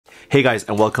Hey guys,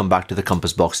 and welcome back to the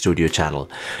Compass Box Studio channel.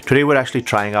 Today we're actually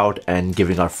trying out and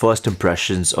giving our first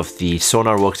impressions of the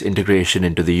Sonarworks integration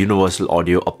into the Universal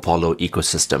Audio Apollo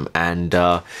ecosystem, and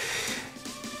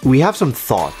we have some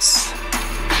thoughts.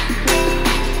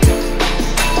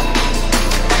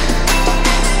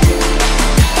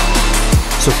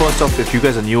 So first off, if you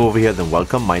guys are new over here, then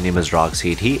welcome. My name is Lewitt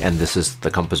LCT and this is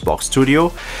the Compass Box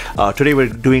Studio. Today we're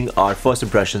doing our first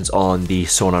impressions on the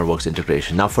Sonarworks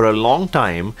integration. Now for a long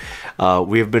time,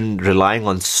 we've been relying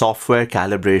on software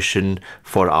calibration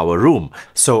for our room.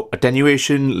 So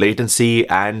attenuation, latency,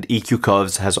 and EQ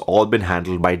curves has all been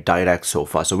handled by Dirac so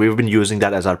far. So we've been using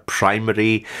that as our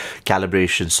primary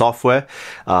calibration software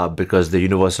because the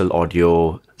Universal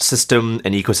Audio system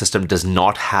and ecosystem does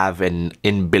not have an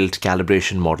inbuilt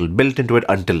calibration model built into it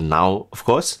until now, of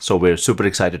course. So we're super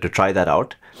excited to try that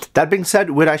out. That being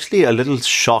said, we're actually a little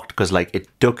shocked because it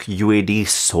took UAD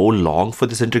so long for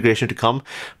this integration to come.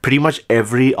 Pretty much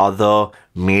every other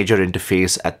major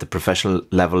interface at the professional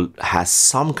level has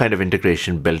some kind of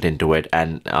integration built into it,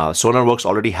 and Sonarworks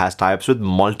already has tie-ups with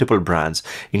multiple brands,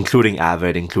 including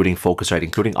Avid, including Focusrite,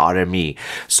 including RME.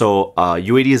 So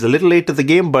UAD is a little late to the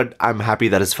game, but I'm happy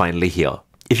that it's finally here.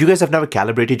 If you guys have never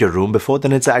calibrated your room before,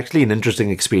 then it's actually an interesting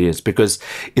experience because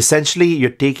essentially you're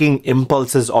taking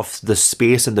impulses of the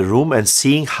space in the room and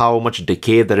seeing how much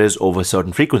decay there is over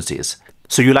certain frequencies.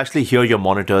 So you'll actually hear your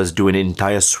monitors do an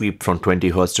entire sweep from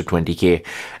 20 Hz to 20K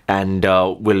and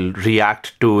will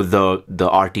react to the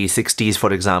RT60s,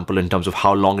 for example, in terms of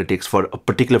how long it takes for a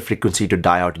particular frequency to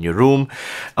die out in your room.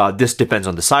 This depends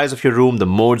on the size of your room, the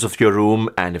modes of your room,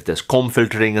 and if there's comb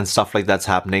filtering and stuff like that's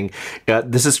happening.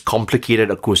 This is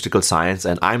complicated acoustical science,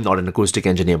 and I'm not an acoustic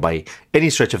engineer by any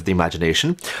stretch of the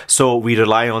imagination. So we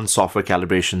rely on software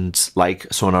calibrations like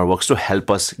Sonarworks to help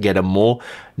us get a more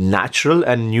natural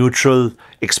and neutral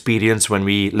experience when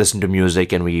we listen to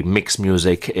music and we mix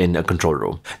music in a control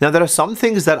room. Now, there are some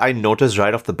things that I noticed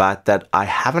right off the bat that I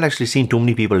haven't actually seen too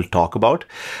many people talk about.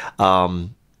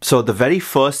 So the very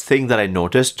first thing that I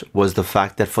noticed was the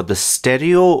fact that for the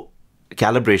stereo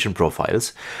calibration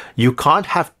profiles, you can't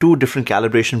have two different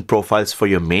calibration profiles for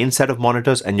your main set of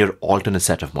monitors and your alternate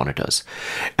set of monitors.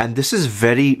 And this is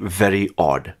very, very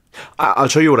odd. I'll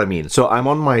show you what I mean. So I'm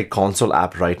on my console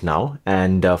app right now,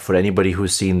 and for anybody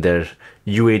who's seen their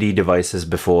UAD devices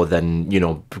before, then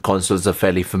consoles are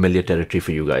fairly familiar territory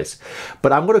for you guys.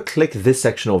 But I'm going to click this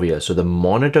section over here. So the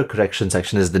monitor correction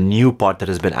section is the new part that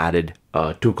has been added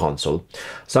to console.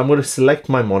 So I'm going to select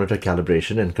my monitor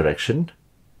calibration and correction,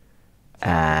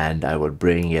 and I will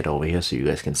bring it over here so you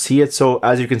guys can see it. So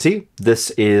as you can see, this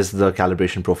is the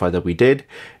calibration profile that we did,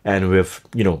 and we've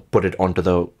put it onto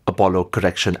the Apollo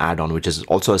correction add-on, which is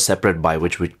also a separate buy,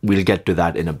 which we'll get to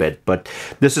that in a bit. But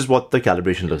this is what the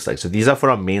calibration looks like. So these are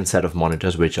for our main set of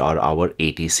monitors, which are our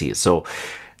ATCs. So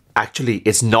actually,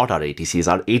 it's not our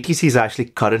ATCs. Our ATCs are actually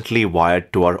currently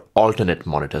wired to our alternate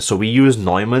monitors. So we use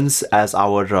Neumanns as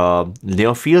our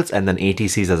near fields and then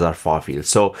ATCs as our far fields.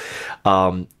 So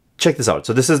check this out.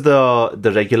 So this is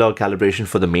the regular calibration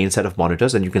for the main set of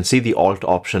monitors, and you can see the alt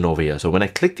option over here. So when I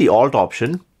click the alt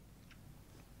option,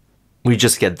 we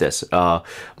just get this.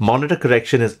 Monitor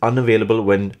correction is unavailable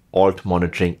when alt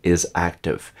monitoring is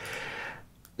active.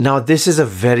 Now, this is a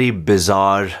very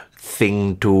bizarre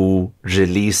thing to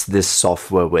release this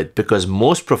software with, because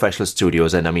most professional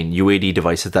studios, and I mean UAD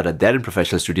devices that are there in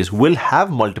professional studios, will have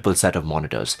multiple set of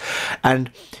monitors.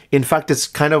 And in fact, it's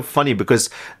kind of funny because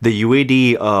the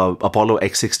UAD Apollo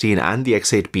X16 and the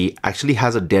X8P actually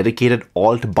has a dedicated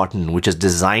alt button which is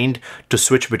designed to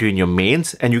switch between your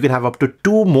mains, and you can have up to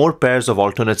 2 more pairs of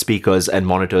alternate speakers and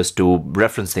monitors to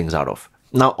reference things out of.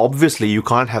 Now, obviously, you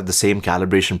can't have the same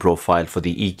calibration profile for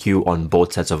the EQ on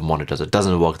both sets of monitors. It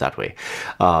doesn't work that way.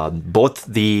 Both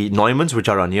the Neumanns, which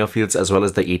are our near fields, as well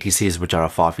as the ATCs, which are our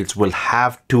far fields, will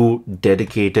have 2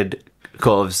 dedicated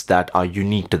curves that are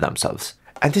unique to themselves.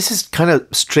 And this is kind of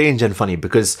strange and funny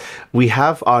because we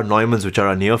have our Neumanns, which are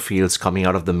our near fields, coming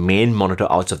out of the main monitor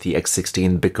outs of the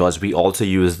X16, because we also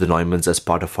use the Neumanns as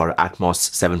part of our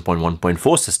ATMOS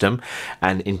 7.1.4 system.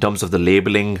 And in terms of the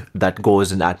labeling that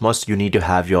goes in ATMOS, you need to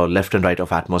have your left and right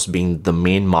of ATMOS being the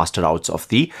main master outs of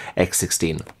the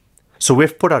X16. So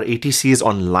we've put our ATCs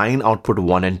on line output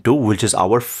 1 and 2, which is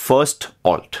our first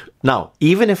alt. Now,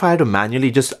 even if I had to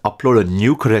manually just upload a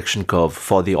new correction curve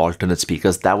for the alternate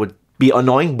speakers, that would be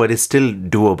annoying, but it's still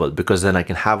doable because then I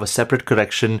can have a separate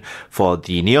correction for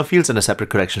the near fields and a separate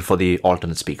correction for the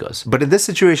alternate speakers. But in this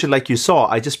situation, like you saw,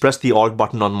 I just pressed the alt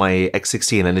button on my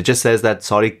X16 and it just says that,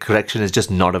 sorry, correction is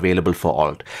just not available for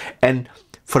alt. And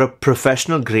For a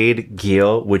professional grade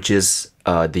gear, which is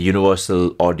the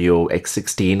Universal Audio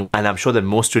X16, and I'm sure that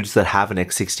most studios that have an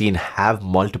X16 have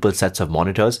multiple sets of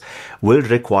monitors, will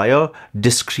require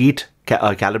discrete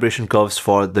calibration curves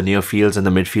for the near fields and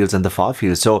the mid fields and the far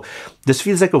fields. So this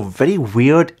feels like a very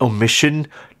weird omission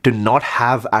to not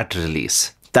have at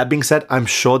release. That being said, I'm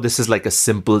sure this is like a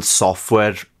simple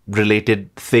software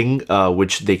related thing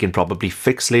which they can probably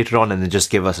fix later on and then just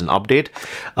give us an update.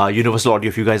 Universal Audio,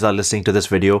 if you guys are listening to this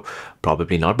video,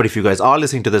 probably not, but if you guys are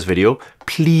listening to this video,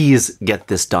 please get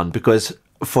this done, because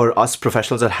for us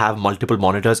professionals that have multiple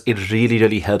monitors, it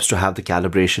really helps to have the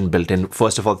calibration built in.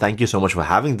 First of all, thank you so much for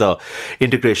having the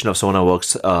integration of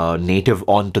Sonarworks native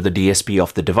onto the DSP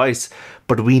of the device,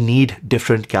 but we need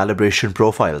different calibration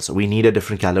profiles. We need a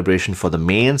different calibration for the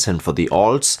mains and for the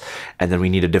alts, and then we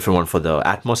need a different one for the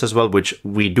ATMOS as well, which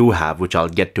we do have, which I'll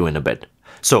get to in a bit.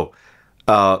 So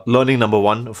learning number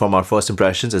one from our first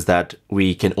impressions is that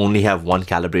we can only have one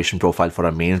calibration profile for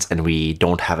our mains and we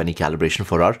don't have any calibration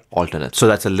for our alternates. So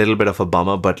that's a little bit of a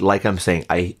bummer, but like I'm saying,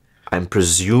 I'm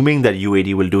presuming that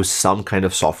UAD will do some kind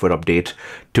of software update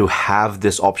to have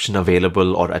this option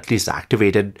available, or at least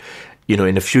activated, you know,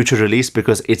 in a future release,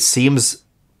 because it seems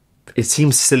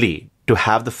silly to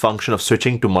have the function of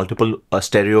switching to multiple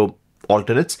stereo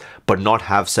alternates but not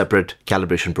have separate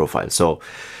calibration profiles. So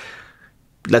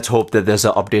let's hope that there's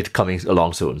an update coming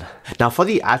along soon. Now for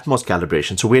the ATMOS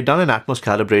calibration. So we had done an ATMOS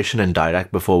calibration in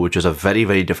Dirac before, which was a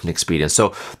very different experience.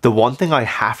 So the one thing I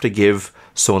have to give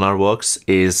Sonarworks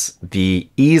is the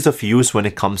ease of use when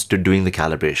it comes to doing the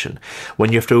calibration.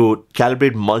 When you have to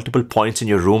calibrate multiple points in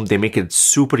your room, they make it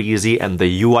super easy, and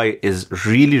the UI is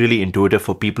really intuitive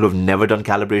for people who've never done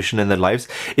calibration in their lives.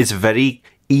 It's very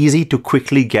easy to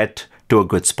quickly get to a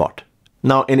good spot.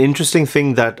 Now, an interesting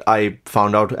thing that I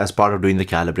found out as part of doing the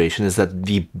calibration is that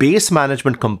the base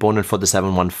management component for the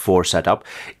 714 setup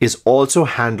is also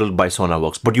handled by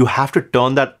Sonarworks, but you have to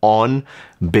turn that on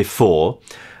before.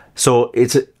 So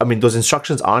I mean, those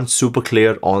instructions aren't super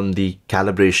clear on the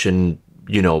calibration,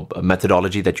 you know,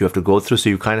 methodology that you have to go through. So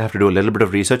you kind of have to do a little bit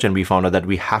of research, and we found out that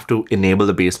we have to enable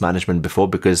the base management before,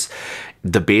 because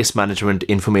the base management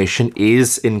information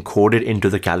is encoded into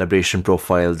the calibration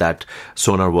profile that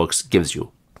Sonarworks gives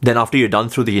you. Then after you're done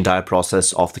through the entire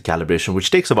process of the calibration,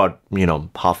 which takes about, you know,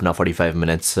 half an hour, 45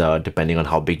 minutes, depending on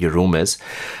how big your room is.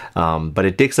 But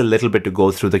it takes a little bit to go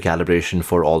through the calibration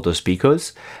for all those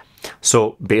speakers.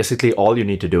 So basically all you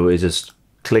need to do is just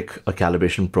click a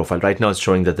calibration profile. Right now it's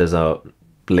showing that there's a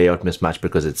layout mismatch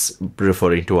because it's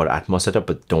referring to our ATMOS setup,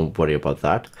 but don't worry about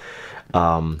that.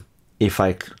 If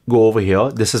I go over here,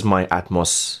 this is my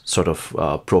ATMOS sort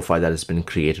of profile that has been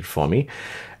created for me.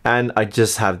 And I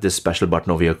just have this special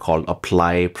button over here called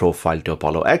Apply Profile to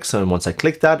Apollo X. And once I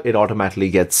click that, it automatically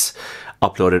gets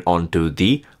uploaded onto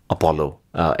the Apollo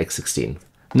X16.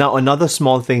 Now, another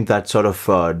small thing that sort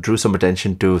of drew some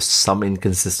attention to some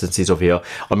inconsistencies over here,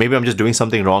 or maybe I'm just doing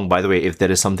something wrong. By the way, if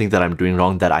there is something that I'm doing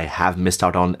wrong that I have missed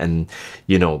out on and,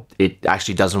 you know, it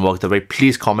actually doesn't work the way,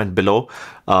 please comment below.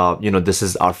 You know, this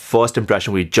is our first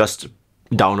impression. We just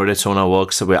downloaded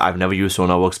Sonarworks, where I've never used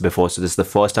Sonarworks before. So this is the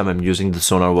first time I'm using the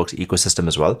Sonarworks ecosystem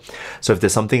as well. So if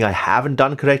there's something I haven't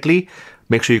done correctly,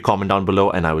 make sure you comment down below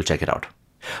and I will check it out.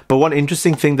 But one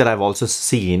interesting thing that I've also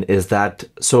seen is that,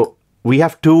 so we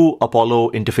have two Apollo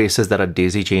interfaces that are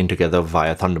daisy chained together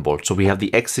via Thunderbolt. So we have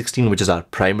the X16, which is our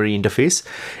primary interface,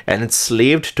 and it's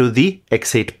slaved to the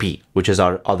X8P, which is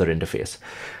our other interface.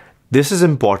 This is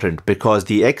important because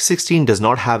the X16 does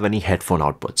not have any headphone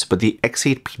outputs, but the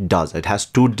X8P does. It has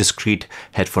two discrete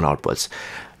headphone outputs.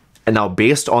 And now,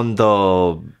 based on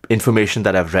the information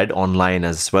that I've read online,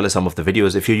 as well as some of the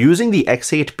videos, if you're using the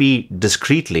X8P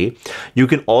discretely, you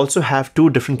can also have two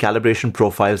different calibration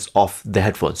profiles of the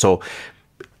headphone. So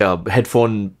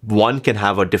headphone 1 can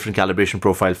have a different calibration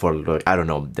profile for, I don't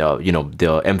know, the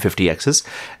M50Xs,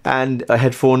 and a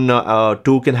headphone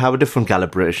 2 can have a different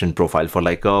calibration profile for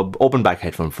like a open back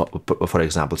headphone, for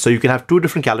example. So you can have two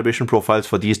different calibration profiles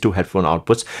for these two headphone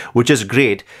outputs, which is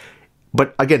great.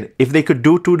 But again, if they could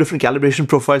do two different calibration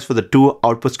profiles for the two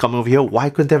outputs coming over here, why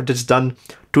couldn't they have just done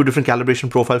two different calibration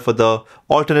profiles for the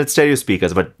alternate stereo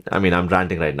speakers? But I mean, I'm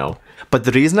ranting right now. But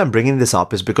the reason I'm bringing this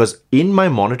up is because in my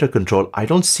monitor control, I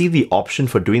don't see the option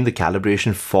for doing the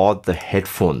calibration for the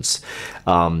headphones.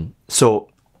 So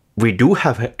we do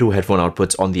have two headphone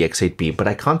outputs on the X8P, but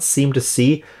I can't seem to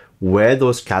see where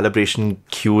those calibration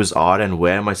cues are and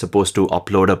where am I supposed to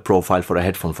upload a profile for a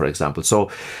headphone, for example. So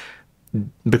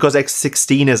because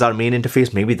X16 is our main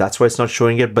interface, maybe that's why it's not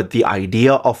showing it. But the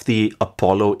idea of the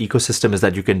Apollo ecosystem is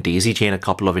that you can daisy chain a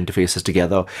couple of interfaces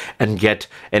together and get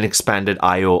an expanded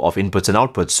I/O of inputs and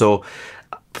outputs. So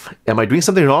am I doing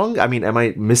something wrong? I mean, am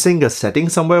I missing a setting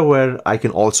somewhere where I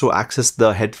can also access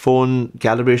the headphone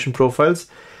calibration profiles?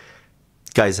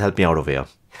 Guys, help me out over here.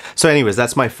 So anyways,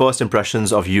 that's my first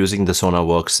impressions of using the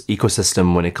Sonarworks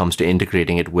ecosystem when it comes to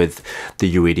integrating it with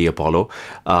the UAD Apollo.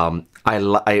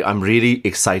 I'm really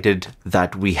excited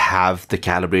that we have the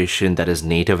calibration that is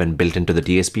native and built into the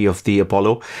DSP of the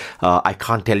Apollo. I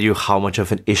can't tell you how much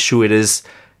of an issue it is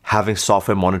having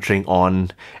software monitoring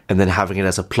on and then having it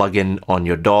as a plugin on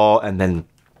your DAW, and then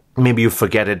maybe you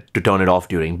forget it to turn it off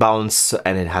during bounce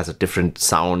and it has a different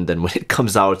sound than when it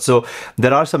comes out. So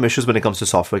there are some issues when it comes to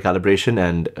software calibration,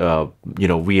 and you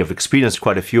know, we have experienced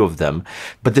quite a few of them,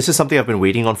 but this is something I've been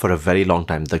waiting on for a very long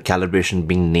time, the calibration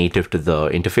being native to the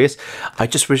interface. I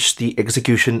just wish the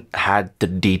execution had the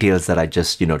details that I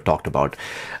just, you know, talked about.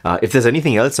 If there's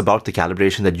anything else about the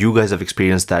calibration that you guys have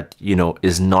experienced that, you know,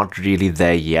 is not really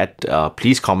there yet,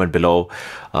 please comment below.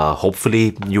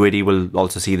 Hopefully UAD will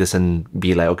also see this and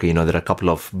be like, okay, you know, there are a couple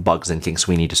of bugs and kinks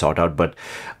we need to sort out. But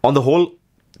on the whole,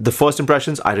 the first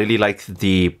impressions, I really like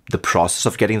the process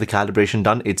of getting the calibration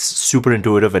done. It's super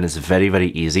intuitive and it's very, very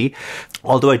easy.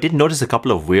 Although I did notice a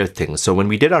couple of weird things. So when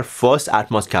we did our first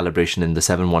ATMOS calibration in the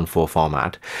 714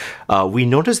 format, we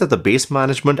noticed that the base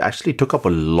management actually took up a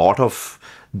lot of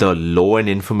the low-end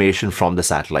information from the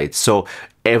satellites. So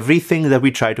everything that we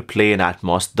tried to play in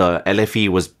ATMOS, the LFE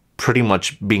was pretty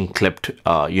much being clipped,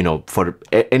 you know, for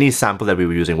any sample that we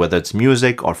were using, whether it's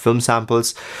music or film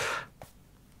samples.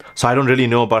 So I don't really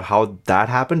know about how that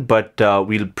happened, but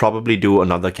we'll probably do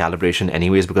another calibration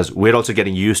anyways, because we're also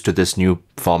getting used to this new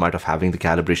format of having the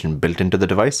calibration built into the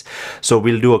device. So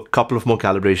we'll do a couple of more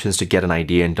calibrations to get an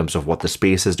idea in terms of what the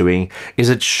space is doing. Is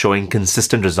it showing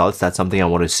consistent results? That's something I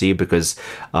want to see, because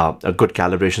a good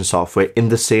calibration software in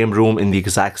the same room, in the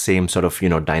exact same sort of, you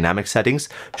know, dynamic settings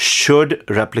should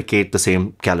replicate the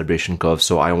same calibration curve.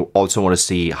 So I also want to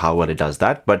see how well it does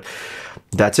that. But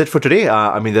that's it for today.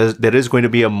 I mean, there is going to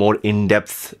be a more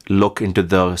in-depth look into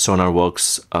the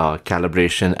Sonarworks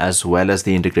calibration as well as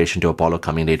the integration to Apollo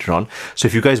coming later on. So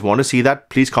if you guys want to see that,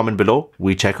 please comment below.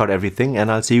 We check out everything,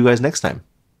 and I'll see you guys next time.